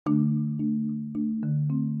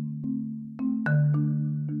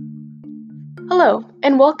Hello,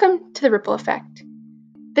 and welcome to The Ripple Effect.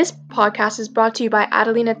 This podcast is brought to you by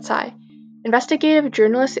Adelina Tsai, investigative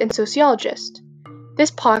journalist and sociologist. This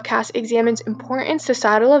podcast examines important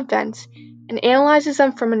societal events and analyzes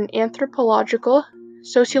them from an anthropological,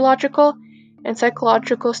 sociological, and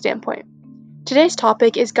psychological standpoint. Today's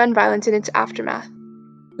topic is gun violence and its aftermath.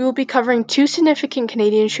 We will be covering two significant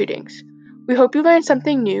Canadian shootings. We hope you learned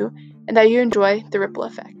something new and that you enjoy The Ripple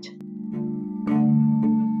Effect.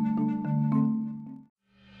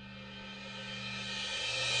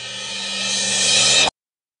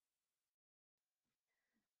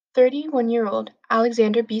 "31-year-old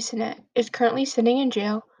Alexander Bissonette is currently sitting in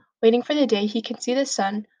jail waiting for the day he can see the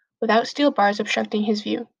sun without steel bars obstructing his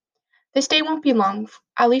view. This day won't be long,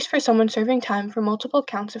 at least for someone serving time for multiple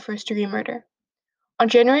counts of first-degree murder. On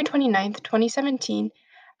January 29, 2017,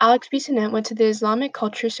 Alex Bissonette went to the Islamic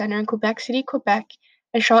Culture Center in Quebec City, Quebec,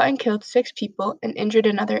 and shot and killed 6 people and injured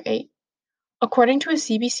another 8. According to a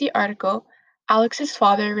CBC article, Alex's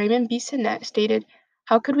father, Raymond Bissonette, stated,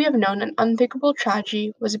 "How could we have known an unthinkable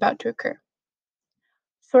tragedy was about to occur?"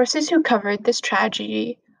 Sources who covered this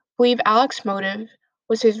tragedy believe Alex's motive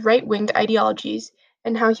was his right-winged ideologies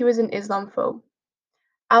and how he was an Islamophobe.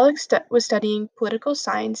 Alex was studying political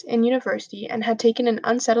science in university and had taken an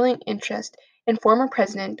unsettling interest in former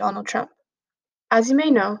President Donald Trump. As you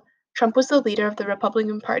may know, Trump was the leader of the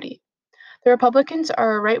Republican Party. The Republicans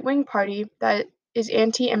are a right-wing party that is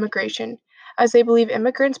anti-immigration, as they believe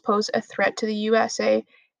immigrants pose a threat to the USA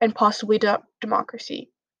and possibly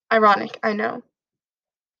democracy. Ironic, I know.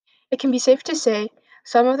 It can be safe to say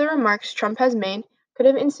some of the remarks Trump has made could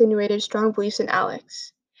have insinuated strong beliefs in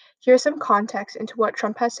Alex. Here is some context into what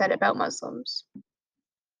Trump has said about Muslims.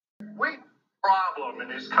 We problem in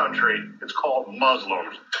this country, it's called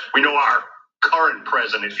Muslims. We know our current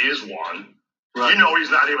president is one. Right. You know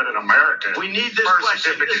he's not even an American. We need this birth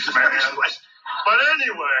question. certificates, man. But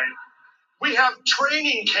anyway, we have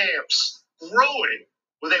training camps growing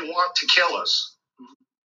where they want to kill us.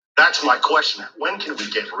 That's my question. When can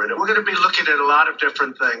we get rid of We're going to be looking at a lot of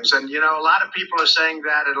different things. And, a lot of people are saying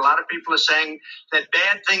that, and a lot of people are saying that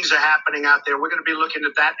bad things are happening out there. We're going to be looking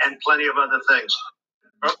at that and plenty of other things.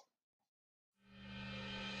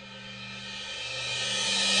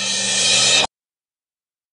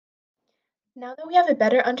 Now that we have a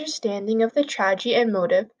better understanding of the tragedy and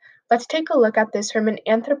motive, let's take a look at this from an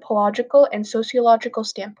anthropological and sociological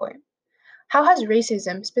standpoint. How has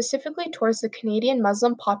racism, specifically towards the Canadian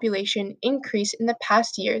Muslim population, increased in the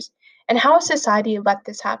past years, and how has society let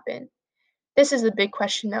this happen? This is the big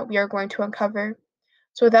question that we are going to uncover.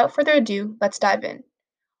 So without further ado, let's dive in.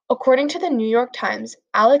 According to the New York Times,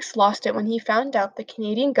 Alex lost it when he found out the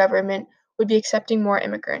Canadian government would be accepting more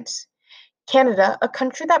immigrants. Canada, a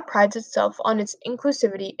country that prides itself on its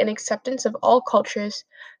inclusivity and acceptance of all cultures,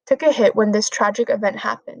 took a hit when this tragic event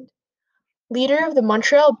happened. Leader of the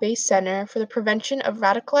Montreal-based Centre for the Prevention of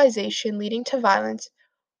Radicalization Leading to Violence,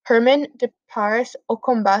 Herman de Paris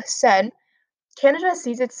Okomba, said, "Canada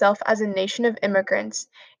sees itself as a nation of immigrants,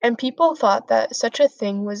 and people thought that such a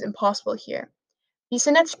thing was impossible here.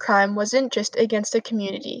 Bissonnette's crime wasn't just against a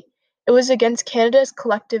community, it was against Canada's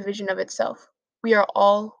collective vision of itself. We are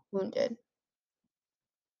all wounded."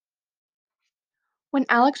 When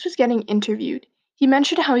Alex was getting interviewed, he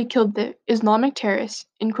mentioned how he killed the Islamic terrorists,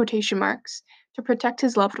 in quotation marks, to protect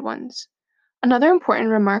his loved ones. Another important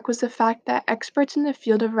remark was the fact that experts in the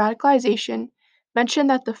field of radicalization mentioned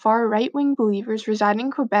that the far right-wing believers residing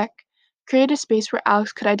in Quebec created a space where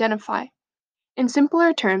Alex could identify. In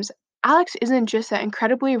simpler terms, Alex isn't just that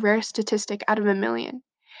incredibly rare statistic out of a million.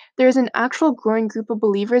 There is an actual growing group of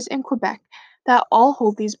believers in Quebec that all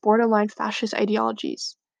hold these borderline fascist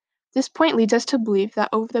ideologies. This point leads us to believe that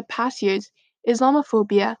over the past years,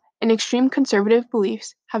 Islamophobia and extreme conservative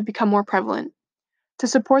beliefs have become more prevalent. To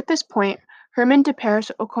support this point, Herman de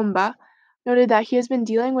Paris Okomba noted that he has been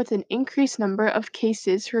dealing with an increased number of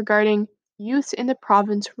cases regarding youths in the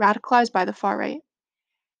province radicalized by the far right.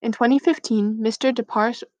 In 2015, Mr. de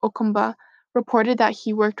Paris Okomba reported that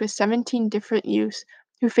he worked with 17 different youths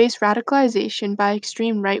who faced radicalization by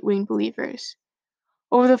extreme right-wing believers.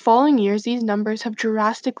 Over the following years, these numbers have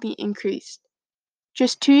drastically increased.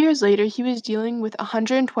 Just 2 years later, he was dealing with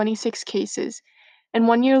 126 cases, and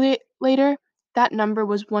 1 year later, that number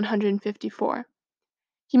was 154.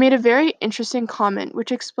 He made a very interesting comment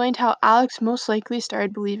which explained how Alex most likely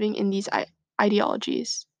started believing in these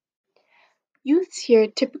ideologies. Youths here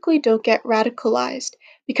typically don't get radicalized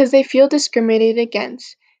because they feel discriminated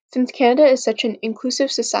against, since Canada is such an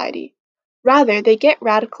inclusive society. Rather, they get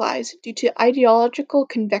radicalized due to ideological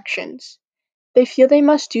convictions. They feel they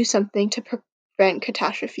must do something to prevent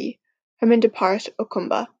catastrophe. Herman Depars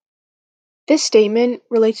Okumba. This statement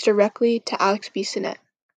relates directly to Alex Bissonette.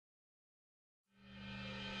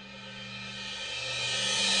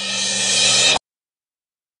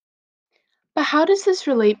 But how does this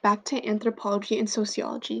relate back to anthropology and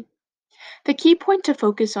sociology? The key point to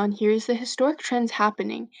focus on here is the historic trends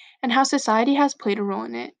happening and how society has played a role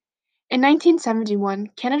in it. In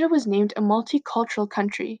 1971, Canada was named a multicultural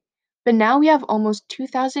country, but now we have almost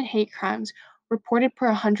 2,000 hate crimes reported per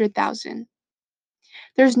 100,000.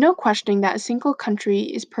 There's no questioning that a single country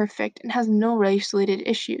is perfect and has no race-related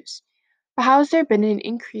issues. But how has there been an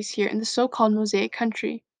increase here in the so-called mosaic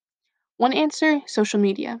country? One answer, social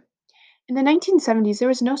media. In the 1970s, there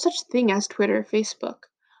was no such thing as Twitter or Facebook.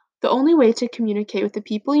 The only way to communicate with the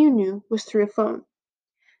people you knew was through a phone.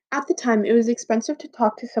 At the time, it was expensive to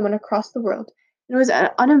talk to someone across the world, and it was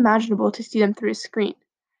unimaginable to see them through a screen.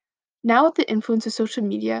 Now, with the influence of social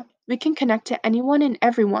media, we can connect to anyone and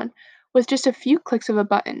everyone with just a few clicks of a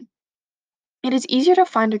button. It is easier to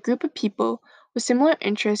find a group of people with similar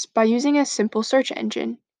interests by using a simple search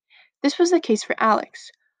engine. This was the case for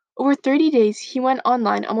Alex. Over 30 days, he went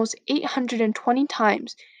online almost 820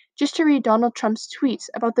 times just to read Donald Trump's tweets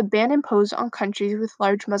about the ban imposed on countries with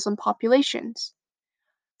large Muslim populations.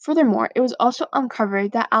 Furthermore, it was also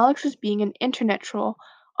uncovered that Alex was being an internet troll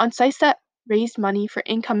on sites that raised money for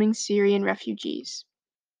incoming Syrian refugees.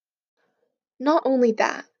 Not only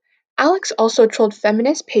that, Alex also trolled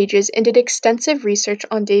feminist pages and did extensive research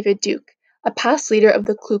on David Duke, a past leader of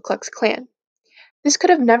the Ku Klux Klan. This could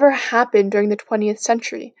have never happened during the 20th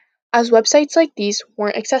century, as websites like these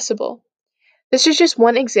weren't accessible. This is just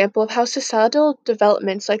one example of how societal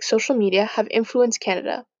developments like social media have influenced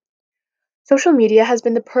Canada. Social media has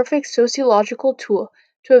been the perfect sociological tool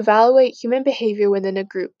to evaluate human behavior within a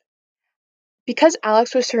group. Because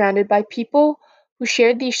Alex was surrounded by people who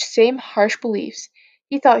shared these same harsh beliefs,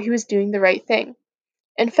 he thought he was doing the right thing.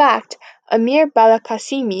 In fact, Amir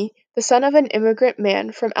Balakassimi, the son of an immigrant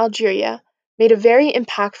man from Algeria, made a very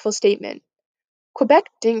impactful statement. Quebec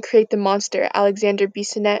didn't create the monster, Alexander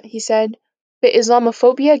Bissonette, he said, but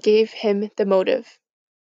Islamophobia gave him the motive.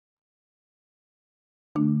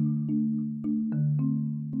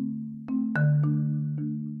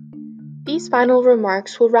 These final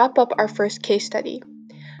remarks will wrap up our first case study.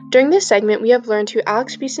 During this segment, we have learned who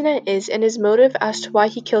Alex Bissonette is and his motive as to why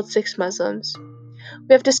he killed 6 Muslims.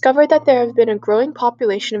 We have discovered that there has been a growing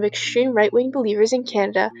population of extreme right-wing believers in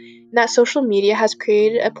Canada and that social media has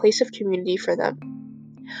created a place of community for them.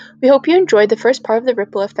 We hope you enjoyed the first part of the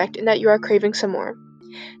ripple effect and that you are craving some more.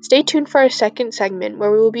 Stay tuned for our second segment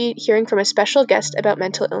where we will be hearing from a special guest about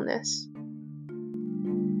mental illness.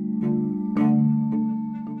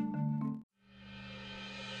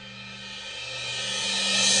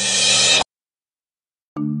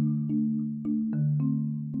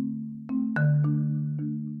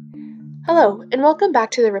 Hello, and welcome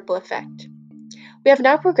back to the ripple effect. We have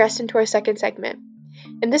now progressed into our second segment.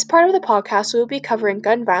 In this part of the podcast, we will be covering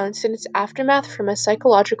gun violence and its aftermath from a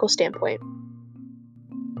psychological standpoint.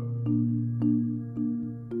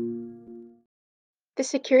 The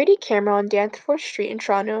security camera on Danforth Street in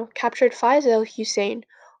Toronto captured Faisal Hussien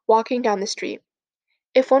walking down the street.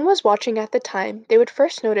 If one was watching at the time, they would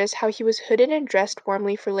first notice how he was hooded and dressed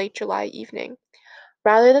warmly for late July evening,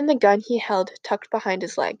 rather than the gun he held tucked behind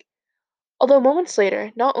his leg. Although moments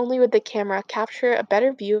later, not only would the camera capture a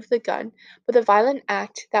better view of the gun, but the violent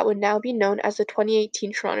act that would now be known as the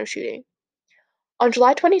 2018 Toronto shooting. On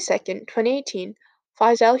July 22, 2018,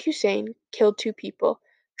 Faisal Hussien killed 2 people,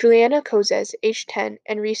 Juliana Kozes, age 10,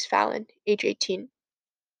 and Reese Fallon, age 18.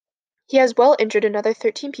 He has well injured another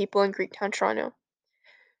 13 people in Greektown, Toronto.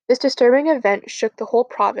 This disturbing event shook the whole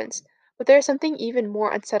province, but there is something even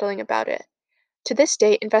more unsettling about it. To this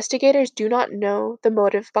day, investigators do not know the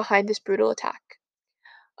motive behind this brutal attack.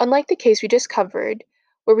 Unlike the case we just covered,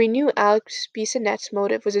 where we knew Alex Bissonnette's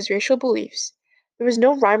motive was his racial beliefs, there was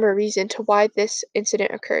no rhyme or reason to why this incident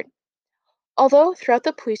occurred. Although throughout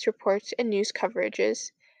the police reports and news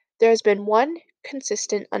coverages, there has been one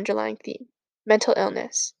consistent underlying theme: mental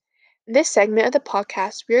illness. In this segment of the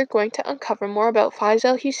podcast, we are going to uncover more about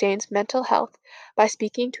Faisal Hussein's mental health by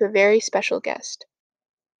speaking to a very special guest.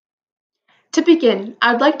 To begin,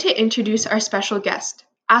 I'd like to introduce our special guest,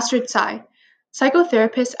 Astrid Tsai,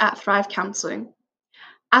 psychotherapist at Thrive Counseling.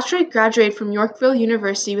 Astrid graduated from Yorkville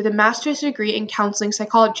University with a master's degree in counseling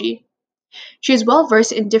psychology. She is well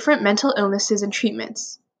versed in different mental illnesses and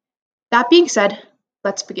treatments. That being said,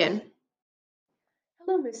 let's begin.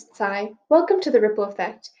 Hello, Ms. Tsai. Welcome to the Ripple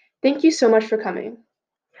Effect. Thank you so much for coming.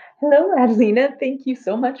 Hello, Adelina. Thank you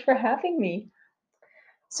so much for having me.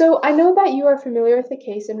 So I know that you are familiar with the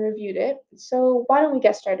case and reviewed it, so why don't we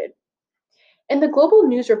get started? In the Global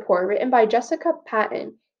News report written by Jessica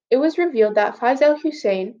Patton, it was revealed that Faisal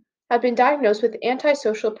Hussein had been diagnosed with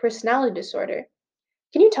antisocial personality disorder.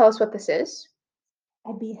 Can you tell us what this is?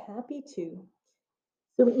 I'd be happy to.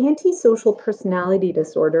 So, antisocial personality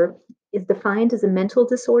disorder is defined as a mental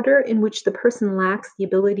disorder in which the person lacks the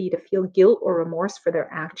ability to feel guilt or remorse for their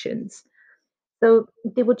actions. So,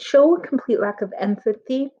 they would show a complete lack of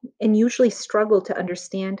empathy and usually struggle to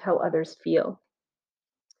understand how others feel.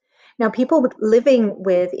 Now, living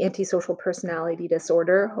with antisocial personality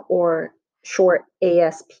disorder, or short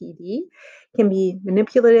ASPD, can be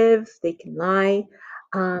manipulative, they can lie,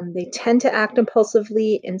 they tend to act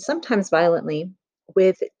impulsively and sometimes violently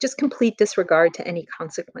with just complete disregard to any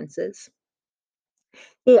consequences.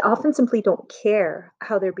 They often simply don't care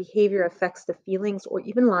how their behavior affects the feelings or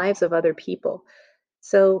even lives of other people.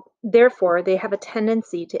 So, therefore, they have a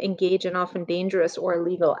tendency to engage in often dangerous or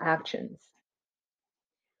illegal actions.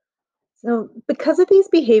 So, because of these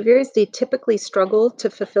behaviors, they typically struggle to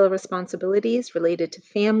fulfill responsibilities related to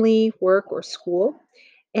family, work, or school.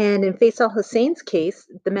 And in Faisal Hussein's case,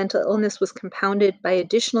 the mental illness was compounded by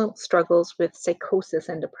additional struggles with psychosis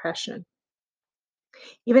and depression.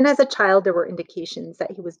 Even as a child, there were indications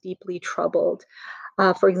that he was deeply troubled.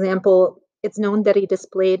 For example, it's known that he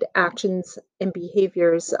displayed actions and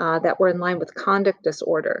behaviors that were in line with conduct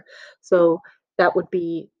disorder. So, that would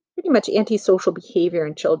be pretty much antisocial behavior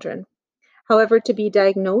in children. However, to be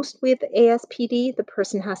diagnosed with ASPD, the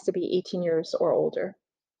person has to be 18 years or older.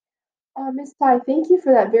 Ms. Tai, thank you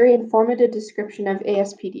for that very informative description of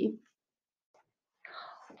ASPD.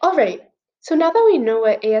 All right, so now that we know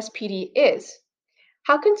what ASPD is,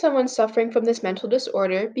 how can someone suffering from this mental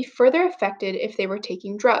disorder be further affected if they were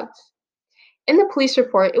taking drugs? In the police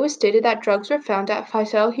report, it was stated that drugs were found at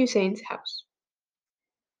Faisal Hussein's house.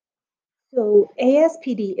 So,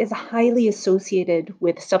 ASPD is highly associated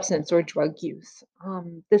with substance or drug use.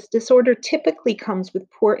 This disorder typically comes with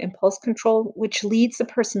poor impulse control, which leads the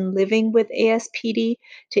person living with ASPD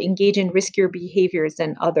to engage in riskier behaviors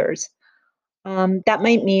than others. That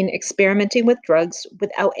might mean experimenting with drugs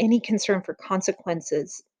without any concern for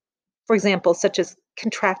consequences, for example, such as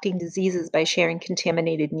contracting diseases by sharing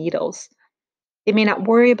contaminated needles. They may not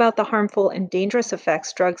worry about the harmful and dangerous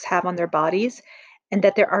effects drugs have on their bodies and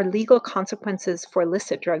that there are legal consequences for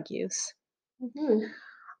illicit drug use. Mhm.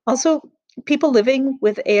 Also, people living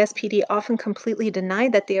with ASPD often completely deny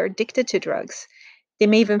that they are addicted to drugs. They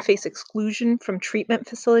may even face exclusion from treatment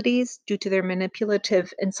facilities due to their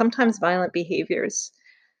manipulative and sometimes violent behaviors.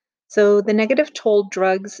 So, the negative toll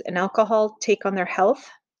drugs and alcohol take on their health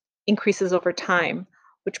increases over time,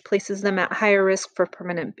 which places them at higher risk for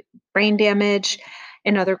permanent brain damage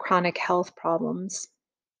and other chronic health problems.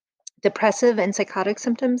 Depressive and psychotic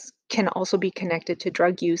symptoms can also be connected to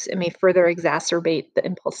drug use and may further exacerbate the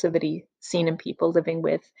impulsivity seen in people living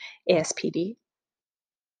with ASPD.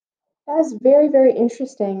 That is very, very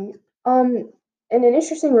interesting. And an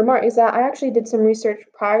interesting remark is that I actually did some research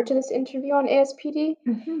prior to this interview on ASPD,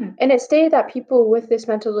 Mhm, and it stated that people with this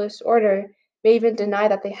mental disorder may even deny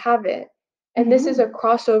that they have it. And this is mhm, a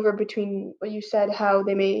crossover between what you said, how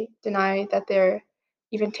they may deny that they're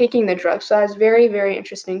even taking the drug. So that is very, very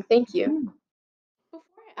interesting. Thank you. mhm.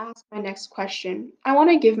 Before I ask my next question, I want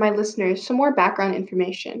to give my listeners some more background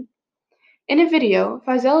information. In a video,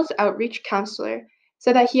 Faisal's outreach counselor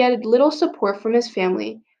said that he had little support from his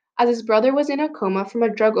family as his brother was in a coma from a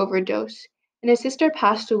drug overdose and his sister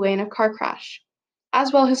passed away in a car crash.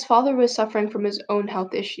 As well, his father was suffering from his own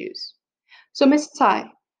health issues. So, Ms.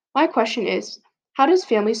 Tsai, my question is, how does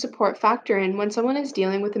family support factor in when someone is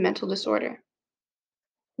dealing with a mental disorder?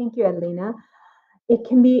 Thank you, Adelina. It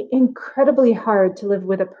can be incredibly hard to live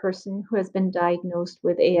with a person who has been diagnosed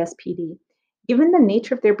with ASPD, given the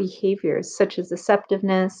nature of their behaviors, such as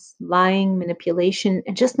deceptiveness, lying, manipulation,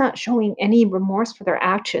 and just not showing any remorse for their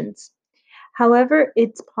actions. However,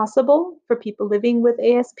 it's possible for people living with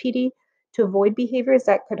ASPD to avoid behaviors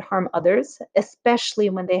that could harm others, especially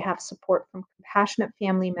when they have support from compassionate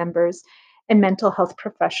family members and mental health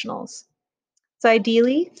professionals. So,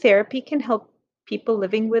 ideally, therapy can help people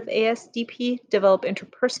living with ASDP develop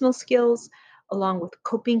interpersonal skills along with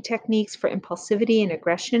coping techniques for impulsivity and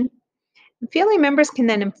aggression. And family members can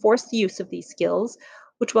then enforce the use of these skills,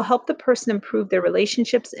 which will help the person improve their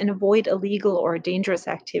relationships and avoid illegal or dangerous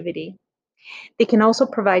activity. They can also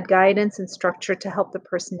provide guidance and structure to help the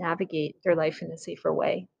person navigate their life in a safer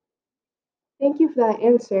way. Thank you for that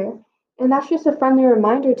answer. And that's just a friendly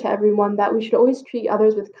reminder to everyone that we should always treat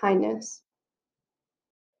others with kindness.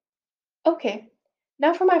 Okay,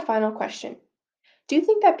 now for my final question. Do you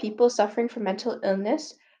think that people suffering from mental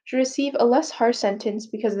illness should receive a less harsh sentence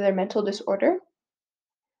because of their mental disorder?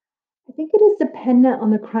 I think it is dependent on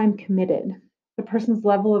the crime committed, the person's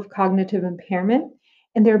level of cognitive impairment,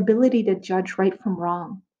 and their ability to judge right from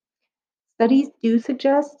wrong. Studies do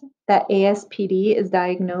suggest that ASPD is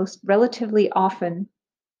diagnosed relatively often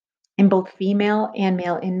in both female and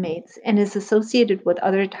male inmates and is associated with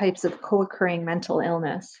other types of co occurring mental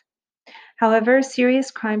illness. However, serious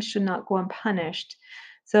crimes should not go unpunished.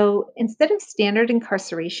 So instead of standard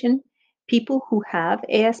incarceration, people who have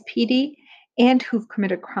ASPD and who've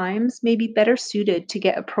committed crimes may be better suited to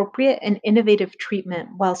get appropriate and innovative treatment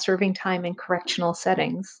while serving time in correctional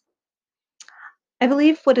settings. I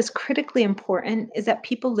believe what is critically important is that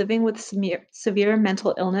people living with severe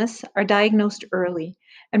mental illness are diagnosed early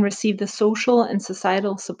and receive the social and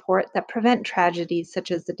societal support that prevent tragedies such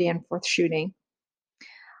as the Danforth shooting.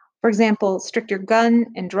 For example, stricter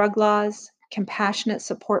gun and drug laws, compassionate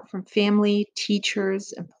support from family,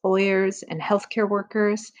 teachers, employers, and healthcare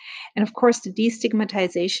workers, and of course, the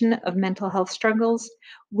destigmatization of mental health struggles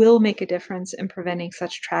will make a difference in preventing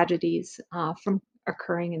such tragedies from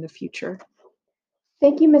occurring in the future.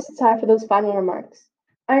 Thank you, Mrs. Tsai, for those final remarks.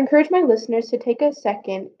 I encourage my listeners to take a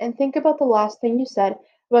second and think about the last thing you said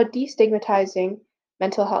about destigmatizing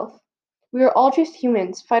mental health. We are all just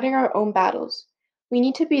humans fighting our own battles. We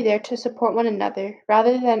need to be there to support one another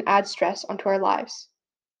rather than add stress onto our lives.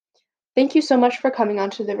 Thank you so much for coming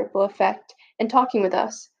onto the Ripple Effect and talking with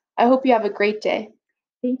us. I hope you have a great day.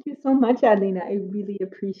 Thank you so much, Adelina. I really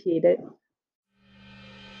appreciate it.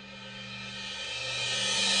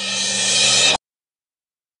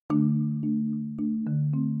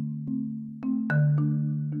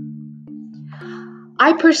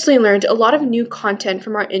 I personally learned a lot of new content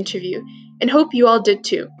from our interview and hope you all did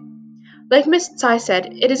too. Like Ms. Tsai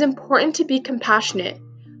said, it is important to be compassionate,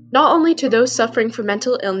 not only to those suffering from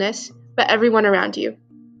mental illness, but everyone around you.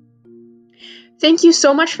 Thank you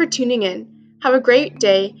so much for tuning in. Have a great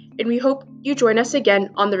day, and we hope you join us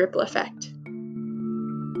again on The Ripple Effect.